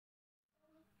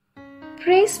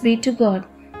Praise be to God.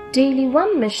 Daily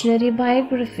One Missionary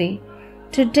Biography.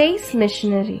 Today's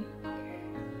missionary,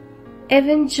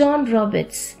 Evan John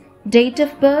Roberts. Date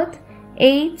of birth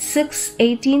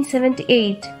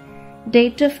 8/6/1878.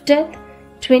 Date of death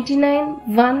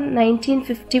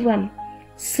 29/1/1951.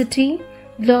 City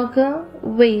Glasgow,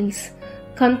 Wales.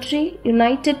 Country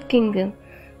United Kingdom.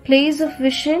 Place of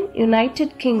vision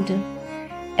United Kingdom.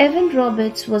 Evan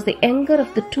Roberts was the younger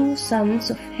of the two sons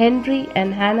of Henry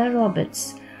and Hannah Roberts.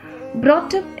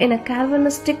 Brought up in a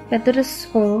Calvinistic Methodist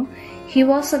home, he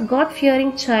was a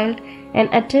God-fearing child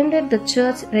and attended the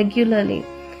church regularly.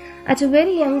 At a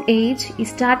very young age, he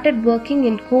started working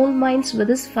in coal mines with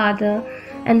his father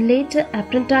and later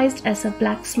apprenticed as a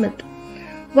blacksmith.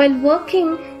 While working,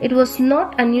 it was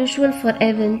not unusual for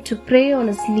Evan to pray on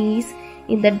his knees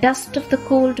in the dust of the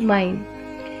coal mine.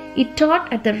 He taught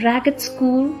at the Ragged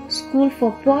School for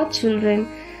poor children,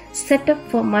 set up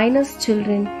for miners'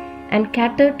 children, and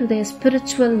catered to their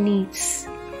spiritual needs.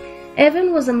 Evan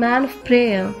was a man of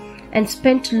prayer and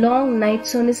spent long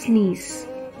nights on his knees.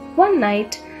 One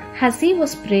night, as he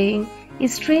was praying, he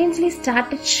strangely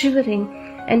started shivering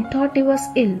and thought he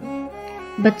was ill.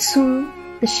 But soon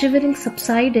the shivering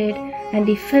subsided and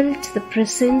he felt the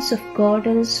presence of God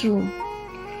in his room.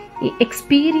 He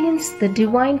experienced the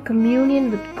divine communion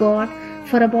with God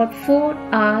for about 4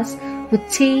 hours,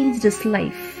 which changed his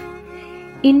life.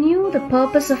 He knew the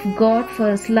purpose of God for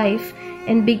his life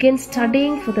and began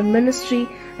studying for the ministry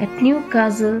at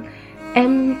Newcastle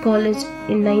M College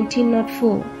in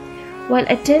 1904. While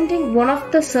attending one of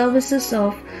the services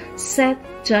of St.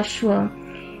 Joshua,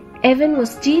 Evan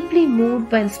was deeply moved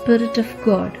by the Spirit of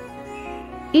God.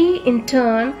 He in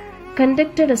turn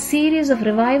conducted a series of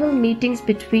revival meetings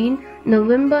between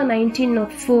November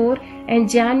 1904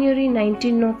 and January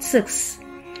 1906.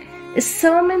 His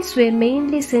sermons were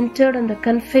mainly centered on the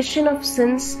confession of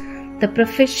sins, the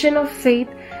profession of faith,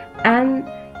 and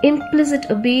implicit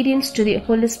obedience to the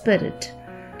Holy Spirit.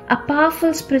 A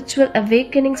powerful spiritual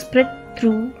awakening spread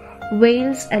through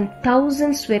Wales and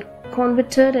thousands were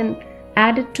converted and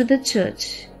added to the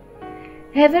church.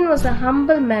 Evan was a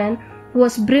humble man who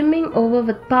was brimming over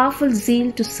with powerful zeal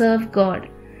to serve God.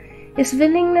 His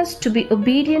willingness to be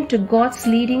obedient to God's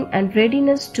leading and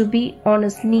readiness to be on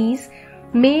his knees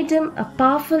made him a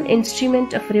powerful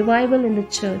instrument of revival in the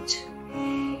church.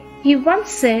 He once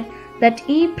said that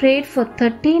he prayed for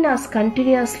 13 hours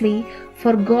continuously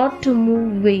for God to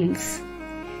move Wales.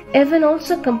 Evan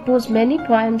also composed many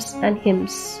poems and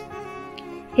hymns.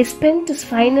 He spent his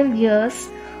final years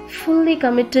fully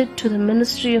committed to the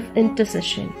ministry of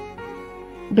intercession.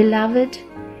 Beloved,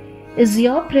 is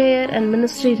your prayer and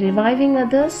ministry reviving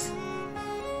others?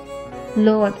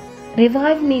 Lord,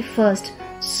 revive me first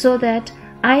so that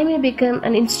I may become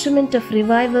an instrument of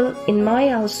revival in my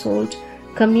household,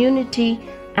 community,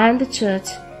 and the church.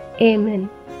 Amen.